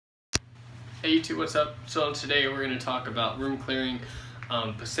Hey YouTube, what's up? So today we're going to talk about room clearing,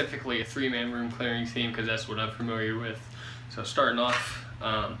 specifically a three-man room clearing team because that's what I'm familiar with. So starting off,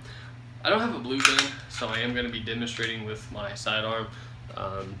 I don't have a blue gun, so I am going to be demonstrating with my sidearm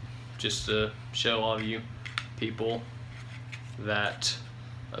just to show all of you people that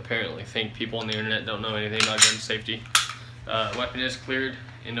apparently think people on the internet don't know anything about gun safety. Weapon is cleared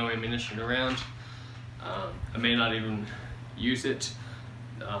and no ammunition around. I may not even use it.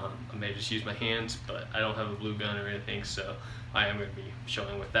 I may just use my hands, but I don't have a blue gun or anything, so I am going to be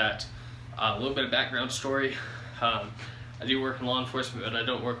showing with that. A little bit of background story. I do work in law enforcement, but I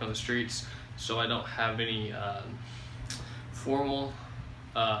don't work on the streets, so I don't have any formal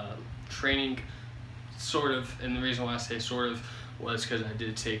training, sort of, and the reason why I say sort of was because I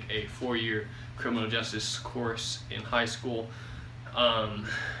did take a 4-year criminal justice course in high school.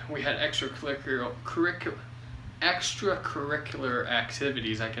 We had extracurricular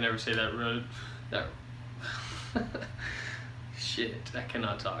activities. I can never say that word. Shit, I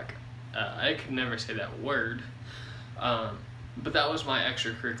cannot talk. I could never say that word. But that was my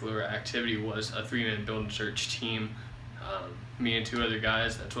extracurricular activity, was a 3-man build and search team. Me and 2 other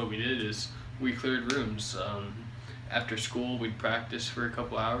guys, that's what we did, is we cleared rooms. After school, we'd practice for a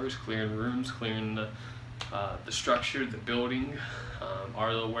couple hours, clearing rooms, clearing the structure, the building,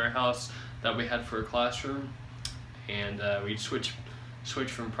 our little warehouse that we had for a classroom. And we'd switch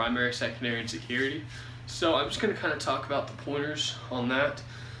from primary, secondary, and security. So I'm just going to kind of talk about the pointers on that.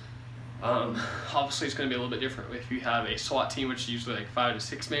 Obviously it's going to be a little bit different if you have a SWAT team, which is usually like 5 to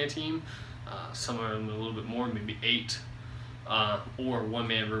 6 man team. Some are a little bit more, maybe 8, or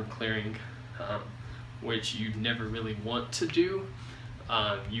 1-man room clearing, which you never really want to do.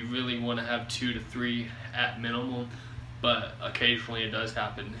 You really want to have 2 to 3 at minimum, but occasionally it does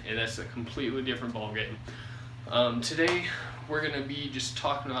happen, and that's a completely different ballgame. Today we're going to be just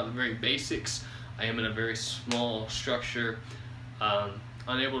talking about the very basics. I am in a very small structure,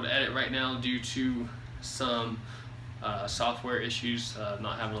 unable to edit right now due to some software issues,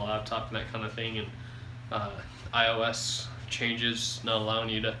 not having a laptop and that kind of thing, and iOS changes not allowing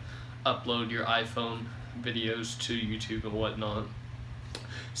you to upload your iPhone videos to YouTube and whatnot.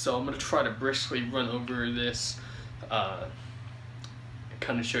 So I'm going to try to briskly run over this,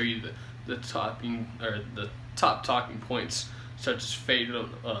 kind of show you the top talking points, such as fatal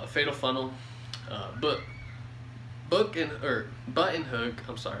funnel, button hook.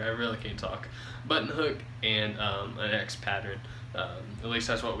 I'm sorry, I really can't talk. Button hook and an X pattern. At least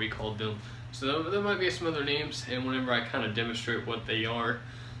that's what we called them. So there might be some other names, and whenever I kind of demonstrate what they are,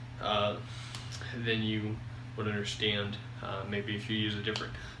 then you would understand. Maybe if you use a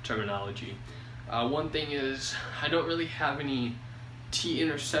different terminology. One thing is, I don't really have any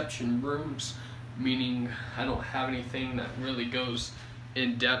T-interception rooms, meaning I don't have anything that really goes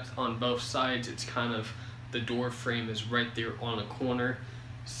in depth on both sides. It's kind of, the door frame is right there on a corner,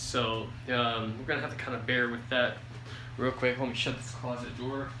 so we're gonna have to kind of bear with that. Real quick, let me shut this closet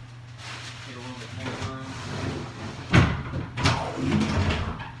door, get a little bit more room.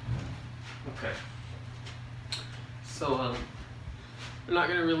 Okay, so I'm not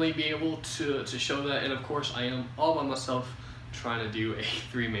gonna really be able to show that, and of course I am all by myself trying to do a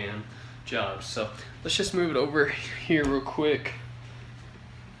 3-man job. So let's just move it over here real quick.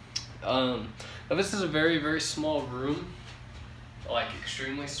 Now this is a very, very small room, like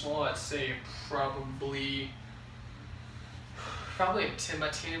extremely small. I'd say probably a 10 by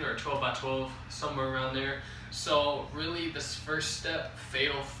 10 or a 12 by 12, somewhere around there. So really, this first step,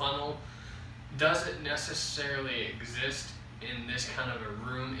 fatal funnel, doesn't necessarily exist in this kind of a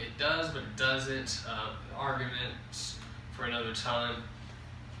room. It does, but it doesn't. Arguments for another time.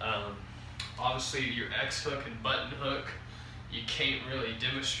 Obviously your X hook and button hook, you can't really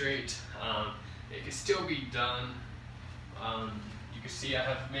demonstrate. It can still be done. You can see I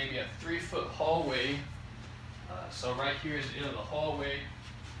have maybe a 3-foot hallway. So right here is the end of the hallway.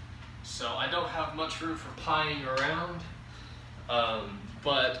 So I don't have much room for pieing around,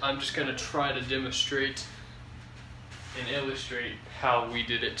 but I'm just going to try to demonstrate and illustrate how we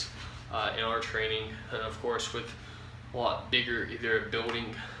did it in our training, and of course with a lot bigger, either a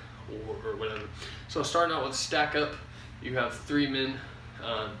building or whatever. So starting out with a stack up, you have 3 men,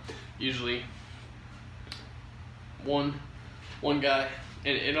 usually one guy,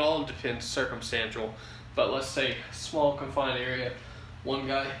 and it all depends, circumstantial, but let's say small confined area, 1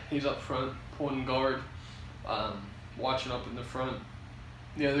 guy, he's up front pulling guard, watching up in the front.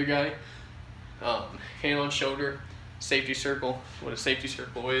 The other guy, hand on shoulder, safety circle. What a safety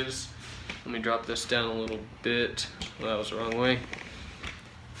circle is, let me drop this down a little bit. Well, that was the wrong way.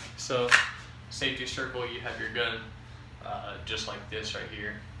 So safety circle, you have your gun just like this right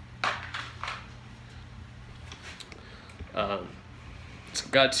here. So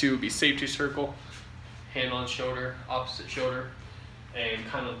guide 2 would be safety circle, hand on shoulder, opposite shoulder, and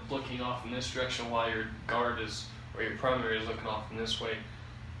kind of looking off in this direction while your guard is, or your primary is looking off in this way.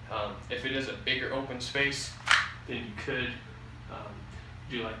 If it is a bigger open space, then you could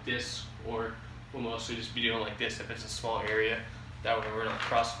do like this, or we'll mostly just be doing like this if it's a small area. That way we're not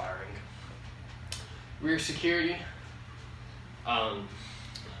cross-firing. Rear security, and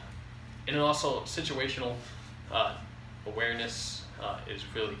then also situational awareness is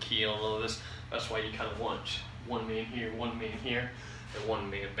really key on all of this. That's why you kind of want one man here, and one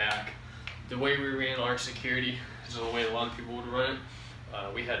man back. The way we ran our security is the way a lot of people would run it.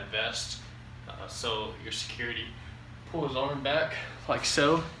 We had vests, so your security pull his arm back like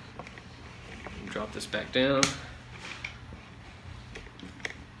so. Drop this back down.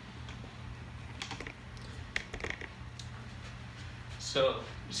 So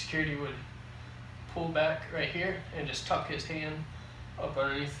security would pull back right here and just tuck his hand up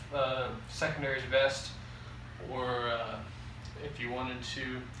underneath secondary's vest, or if you wanted to,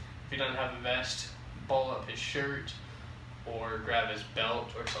 if he doesn't have a vest, ball up his shirt or grab his belt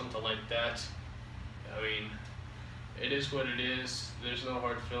or something like that. I mean, it is what it is. There's no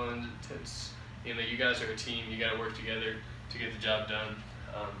hard feelings. It's, you know, you guys are a team. You got to work together to get the job done.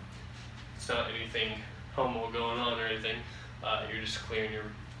 It's not anything homo going on or anything. You're just clearing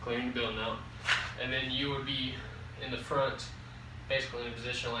the building out, and then you would be in the front, basically in a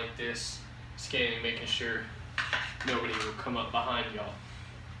position like this, scanning, making sure nobody will come up behind y'all.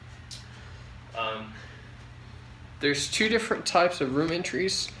 There's 2 different types of room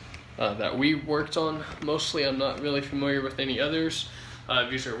entries that we worked on. Mostly, I'm not really familiar with any others.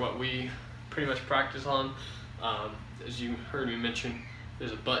 These are what we pretty much practice on. As you heard me mention,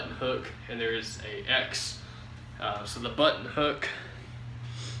 there's a button hook and there is a X. So the button hook,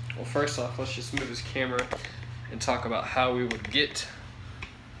 well, first off, let's just move this camera and talk about how we would get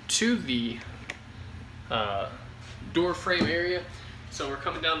to the door frame area. So we're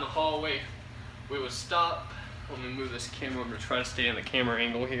coming down the hallway. We would stop. Let me move this camera. I'm going to try to stay in the camera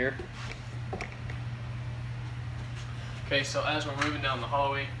angle here. Okay, so as we're moving down the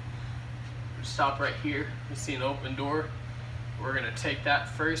hallway, we stop right here. We see an open door. We're going to take that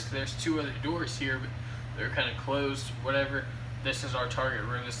first. There's 2 other doors here, but they're kind of closed, whatever. This is our target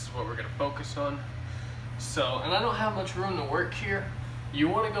room. This is what we're going to focus on. So, and I don't have much room to work here. You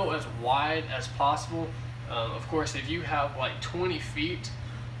want to go as wide as possible. Of course, if you have like 20 feet,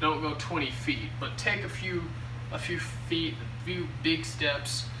 don't go 20 feet, but take a few feet, a few big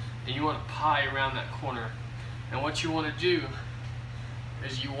steps, and you want to pie around that corner. And what you want to do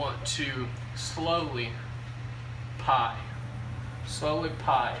is you want to slowly pie.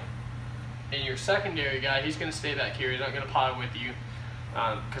 And your secondary guy, he's going to stay back here. He's not going to pie with you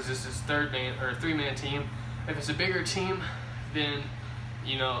because this is 3-man team. If it's a bigger team, then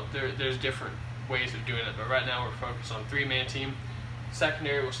you know there's different ways of doing it. But right now we're focused on 3-man team.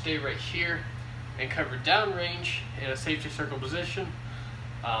 Secondary will stay right here and cover downrange in a safety circle position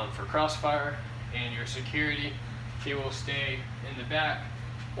for crossfire, and your security, he will stay in the back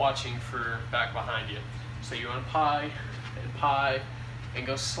watching for back behind you. So you want to pie and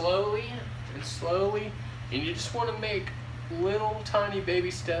go slowly and slowly, and you just want to make little tiny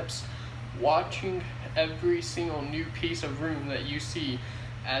baby steps, watching every single new piece of room that you see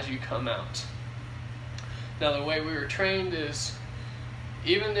as you come out. Now the way we were trained is,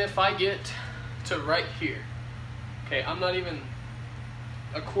 even if I get to right here, okay, I'm not even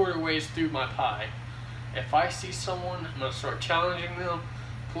a quarter ways through my pie. If I see someone, I'm gonna start challenging them.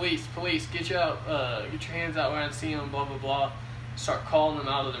 Police, get your hands out when I see them, blah, blah, blah. Start calling them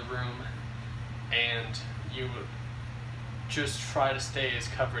out of the room, and you would just try to stay as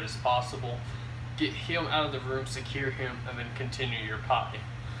covered as possible. Get him out of the room, secure him, and then continue your pie.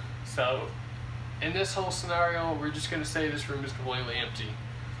 So, in this whole scenario, we're just gonna say this room is completely empty.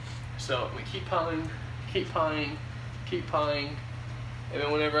 So, we keep pieing, and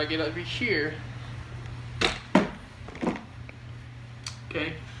then whenever I get over here,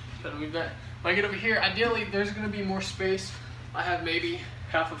 okay, gotta move that. When I get over here, ideally there's gonna be more space. I have maybe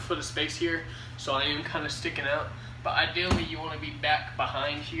half a foot of space here, so I am kind of sticking out. But ideally you wanna be back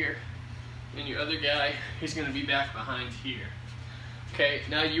behind here, and your other guy, he's gonna be back behind here. Okay,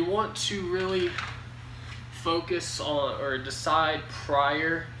 now you want to really focus on, or decide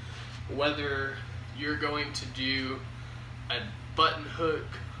prior, whether you're going to do a button hook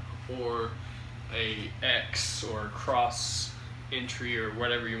or a X or cross entry or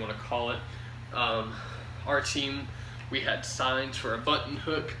whatever you want to call it. Our team, we had signs for a button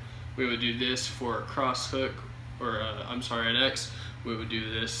hook. We would do this for a cross hook, or an X. We would do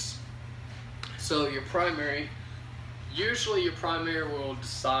this. So your primary usually your primary will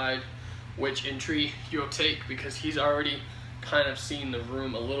decide which entry you'll take because he's already kind of seen the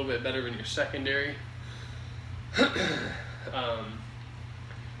room a little bit better than your secondary.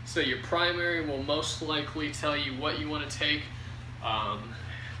 So your primary will most likely tell you what you want to take,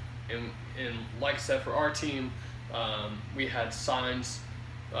 and like I said, for our team, we had signs,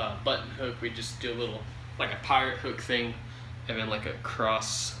 button hook. We just do a little like a pirate hook thing, and then like a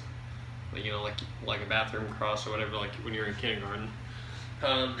cross, you know, like a bathroom cross or whatever, like when you're in kindergarten.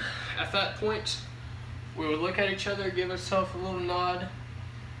 At that point, we would look at each other, give ourselves a little nod,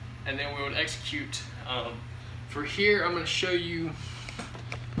 and then we would execute. For here, I'm going to show you.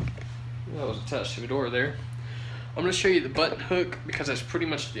 That was attached to the door there. I'm going to show you the button hook because that's pretty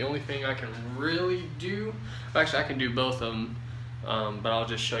much the only thing I can really do. Actually, I can do both of them, but I'll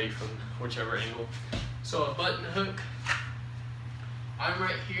just show you from whichever angle. So a button hook, I'm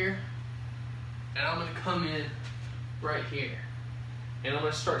right here, and I'm going to come in right here. And I'm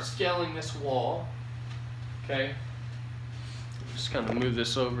going to start scaling this wall, okay? Just kind of move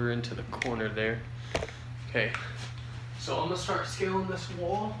this over into the corner there. Okay, so I'm going to start scaling this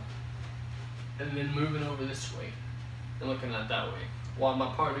wall, and then moving over this way and looking at that way, while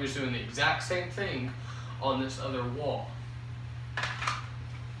my partner is doing the exact same thing on this other wall.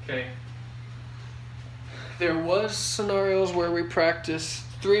 Okay. There was scenarios where we practiced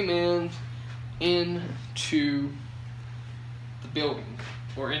 3-man into the building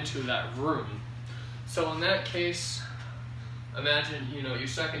or into that room. So in that case, imagine, you know, your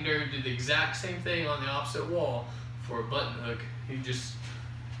secondary did the exact same thing on the opposite wall for a button hook. You just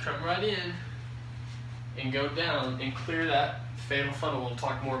come right in and go down and clear that fatal funnel. We'll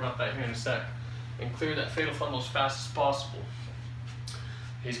talk more about that here in a sec. And clear that fatal funnel as fast as possible.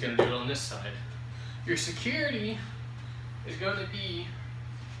 He's going to do it on this side. Your security is going to be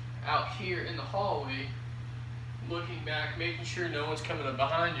out here in the hallway, looking back, making sure no one's coming up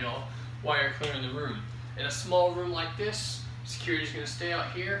behind y'all while you're clearing the room. In a small room like this, security is going to stay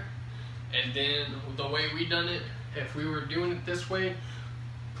out here, and then the way we done it, if we were doing it this way,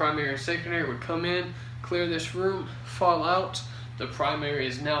 primary and secondary would come in, clear this room, fall out. The primary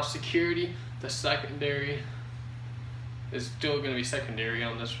is now security. The secondary is still going to be secondary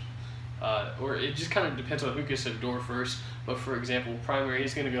on this, or it just kind of depends on who gets to the door first. But for example, primary,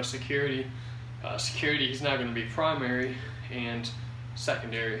 he's going to go security. Security, he's not going to be primary, and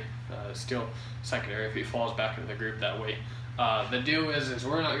secondary, still secondary if he falls back into the group that way. The deal is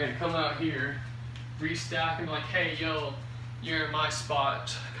we're not going to come out here, restack and be like, hey, yo, you're in my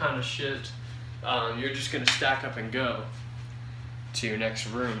spot, kind of shit. You're just going to stack up and go to your next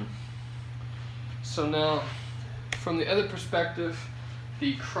room. So now, from the other perspective,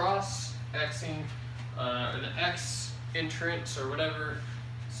 the cross-Xing, or the X entrance or whatever,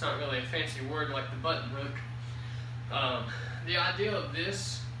 it's not really a fancy word like the button hook. The idea of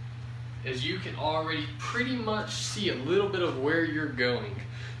this is you can already pretty much see a little bit of where you're going.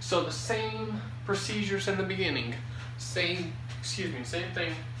 So the same procedures in the beginning, same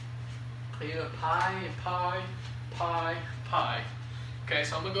thing. Pi, pi, pi, pi. Okay,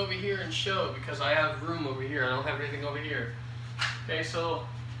 so I'm gonna go over here and show because I have room over here. I don't have anything over here. Okay, so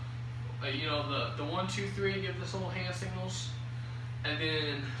you know, the 1, 2, 3 give this little hand signals, and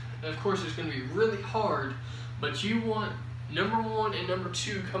then of course it's gonna be really hard, but you want number 1 and number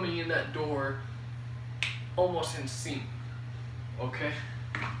 2 coming in that door almost in sync. Okay,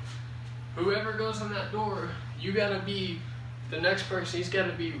 whoever goes in that door, you gotta be the next person. He's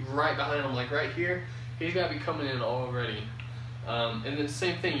gotta be right behind him, like right here. He's gotta be coming in already. And then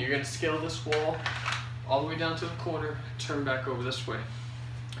same thing, you're going to scale this wall all the way down to the corner, turn back over this way.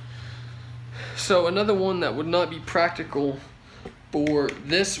 So another one that would not be practical for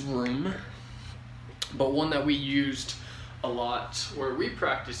this room, but one that we used a lot where we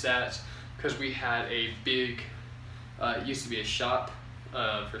practiced at, because we had a big, it used to be a shop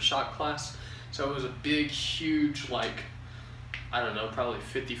for shop class. So it was a big, huge, like, I don't know, probably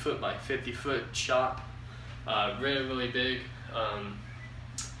 50 foot by 50 foot shop. Really, really big.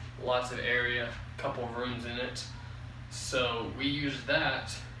 Lots of area, couple of rooms in it. So we used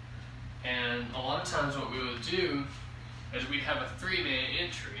that, and a lot of times what we would do is we'd have a 3-man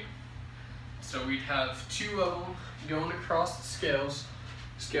entry. So we'd have 2 of them going across the scales,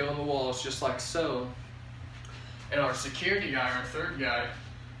 scaling the walls just like so. And our security guy, our 3rd guy,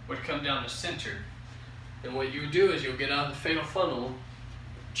 would come down the center. And what you would do is you'll get out of the fatal funnel,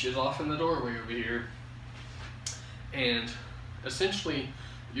 which is off in the doorway over here, and essentially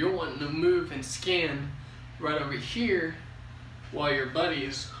you're wanting to move and scan right over here while your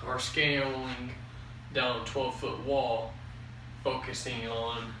buddies are scaling down a 12-foot wall, focusing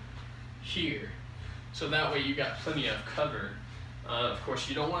on here. so that way you got plenty of cover. Of course,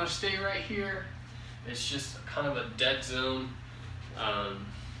 you don't want to stay right here. It's just kind of a dead zone.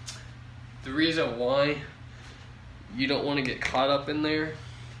 The reason why you don't want to get caught up in there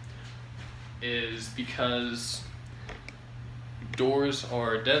is because doors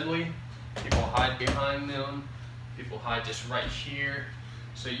are deadly. People hide behind them. People hide just right here.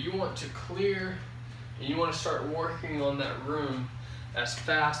 So you want to clear and you want to start working on that room as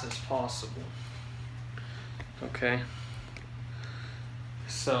fast as possible. Okay.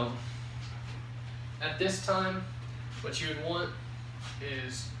 So at this time, what you would want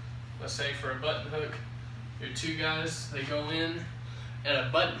is, let's say for a button hook, your two guys, they go in, and a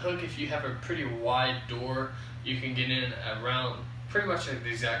button hook, if you have a pretty wide door, you can get in around pretty much at the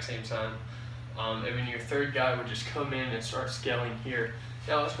exact same time. And then your third guy would just come in and start scaling here.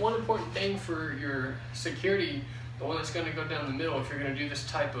 Now, that's one important thing for your security, the one that's going to go down the middle if you're going to do this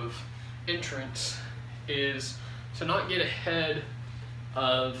type of entrance, is to not get ahead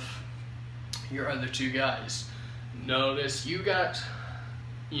of your other two guys. Notice you got,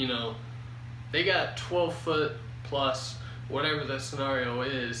 they got 12 foot plus, whatever the scenario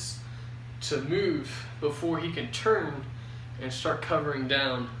is, to move before he can turn and start covering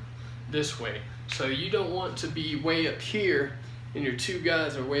down this way. So you don't want to be way up here and your two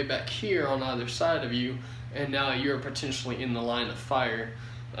guys are way back here on either side of you, and now you're potentially in the line of fire,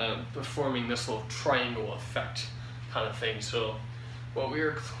 performing this little triangle effect kind of thing. So what we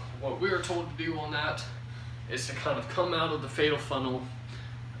were told to do on that is to kind of come out of the fatal funnel.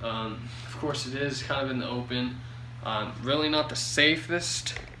 Of course, it is kind of in the open. Really not the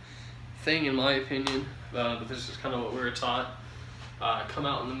safest thing in my opinion, but this is kind of what we were taught. Come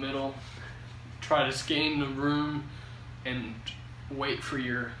out in the middle, try to scan the room, and wait for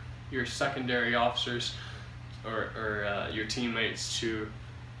your secondary officers or your teammates to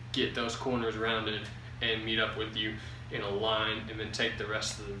get those corners rounded and meet up with you in a line, and then take the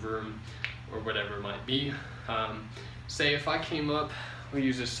rest of the room or whatever it might be. Say if I came up, we'll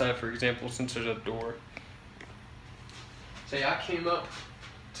use this side for example since there's a door. Say I came up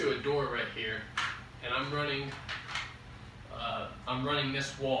to a door right here and I'm running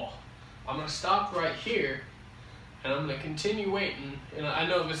this wall. I'm gonna stop right here and I'm gonna continue waiting, and I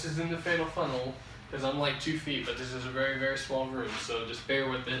know this is in the fatal funnel because I'm like 2 feet, but this is a very, very small room, so just bear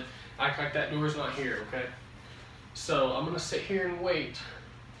with it. Act like that door's not here, okay? So I'm gonna sit here and wait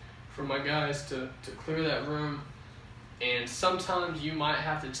for my guys to clear that room, and sometimes you might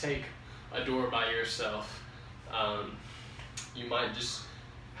have to take a door by yourself. You might just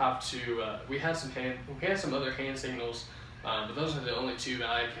have to, we had some other hand signals, but those are the only two that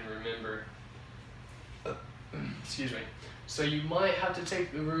I can remember. Excuse me. So you might have to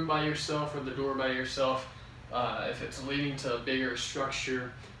take the room by yourself or the door by yourself. If it's leading to a bigger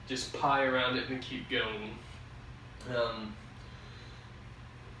structure, just pie around it and keep going.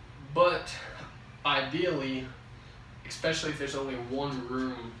 But ideally, especially if there's only one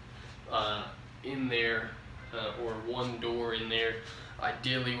room in there or one door in there,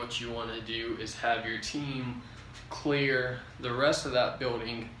 ideally what you want to do is have your team clear the rest of that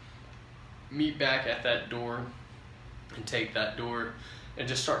building, meet back at that door and take that door and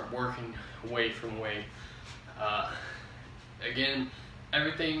just start working way from way. Again,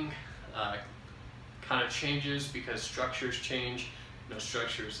 everything kind of changes because structures change. No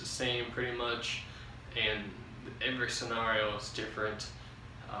structure is the same pretty much, and every scenario is different.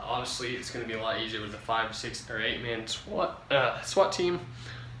 Honestly, it's going to be a lot easier with a 5, 6, or 8 man SWAT team.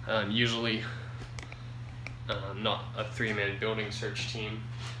 Usually not a 3-man building search team.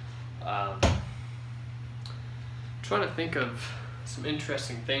 Trying to think of some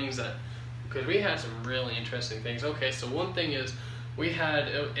interesting things because we had some really interesting things. Okay, so one thing is we had,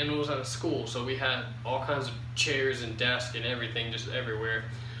 and it was at a school, so we had all kinds of chairs and desks and everything just everywhere.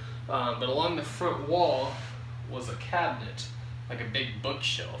 But along the front wall was a cabinet, like a big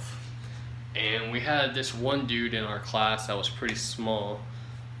bookshelf. And we had this one dude in our class that was pretty small,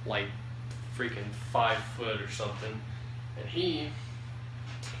 like freaking 5 foot or something. And he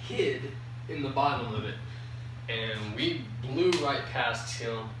hid in the bottom of it. And we blew right past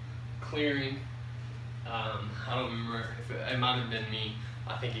him, clearing. I don't remember if it might have been me.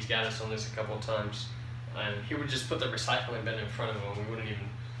 I think he's got us on this a couple of times. And he would just put the recycling bin in front of him. We wouldn't even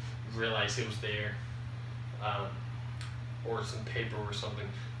realize it was there. Or some paper or something.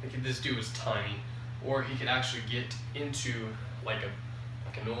 Like this dude was tiny. Or he could actually get into like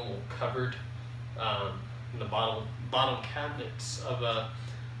a normal cupboard in the bottom cabinets of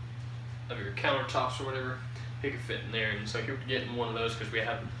your countertops or whatever. He could fit in there, and so he would get in one of those because we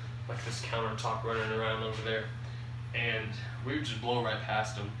had like this countertop running around over there, and we would just blow right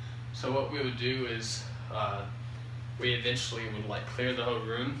past him. So what we would do is we eventually would like clear the whole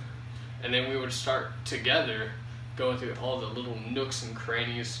room, and then we would start together going through all the little nooks and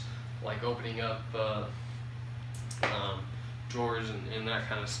crannies, like opening up drawers and that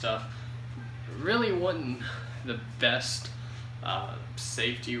kind of stuff. Really wasn't the best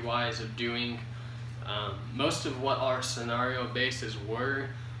safety wise of doing. Most of what our scenario bases were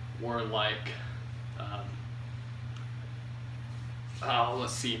like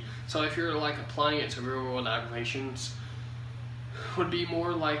let's see, so if you're like applying it to real world applications, would be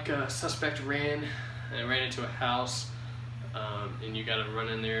more like a suspect ran into a house, and you got to run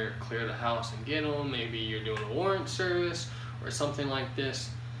in there, clear the house and get them. Maybe you're doing a warrant service or something like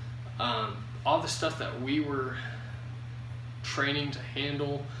this. All the stuff that we were training to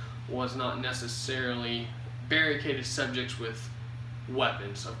handle was not necessarily barricaded subjects with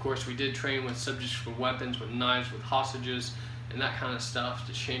weapons. Of course, we did train with subjects with weapons, with knives, with hostages, and that kind of stuff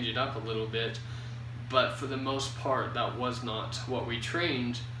to change it up a little bit. But for the most part, that was not what we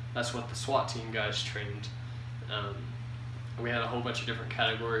trained. That's what the SWAT team guys trained. We had a whole bunch of different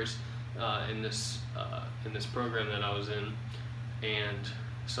categories in this program that I was in, and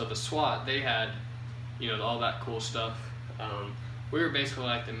so the SWAT, they had, you know, all that cool stuff. We were basically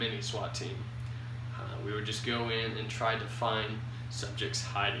like the mini SWAT team. We would just go in and try to find subjects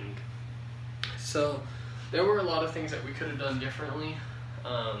hiding. So there were a lot of things that we could have done differently.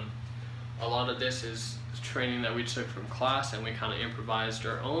 A lot of this is training that we took from class, and we kind of improvised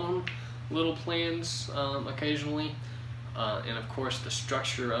our own little plans occasionally. And of course, the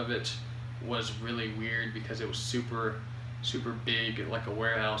structure of it was really weird because it was super big, like a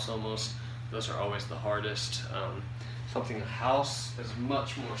warehouse almost. Those are always the hardest. A house is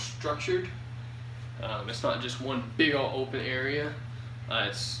much more structured. It's not just one big old open area.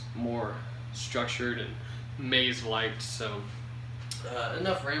 It's more structured and maze-like. So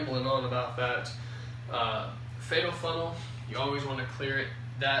enough rambling on about that. Fatal funnel, you always want to clear it.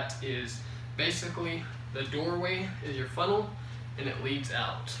 That is basically the doorway is your funnel, and it leads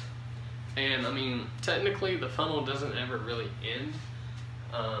out. And I mean, technically the funnel doesn't ever really end.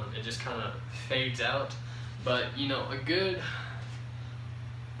 It just kind of fades out. But you know, a good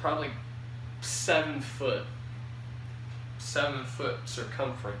probably 7 foot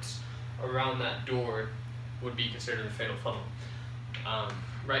circumference around that door would be considered a fatal funnel.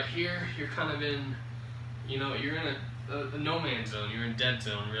 Right here, you're kind of in, you know, you're in a no man's zone. You're in dead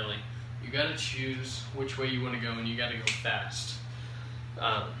zone, really. You got to choose which way you want to go, and you got to go fast.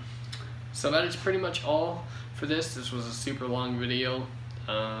 So that is pretty much all for this. This was a super long video.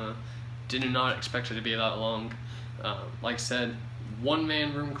 Did not expect it to be that long. Like I said,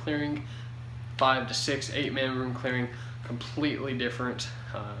 1-man room clearing, 5 to 6, 8-man room clearing, completely different.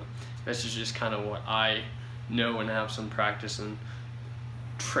 This is just kind of what I know and have some practice and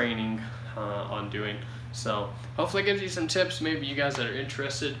training on doing. So hopefully it gives you some tips. Maybe you guys that are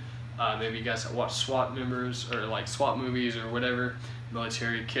interested, maybe you guys that watch SWAT members or like SWAT movies or whatever,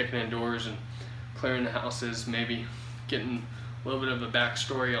 military, kicking in doors and clearing the houses, maybe getting a little bit of a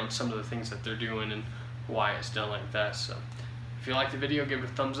backstory on some of the things that they're doing and why it's done like that. So if you like the video, give it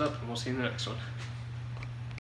a thumbs up, and we'll see you in the next one.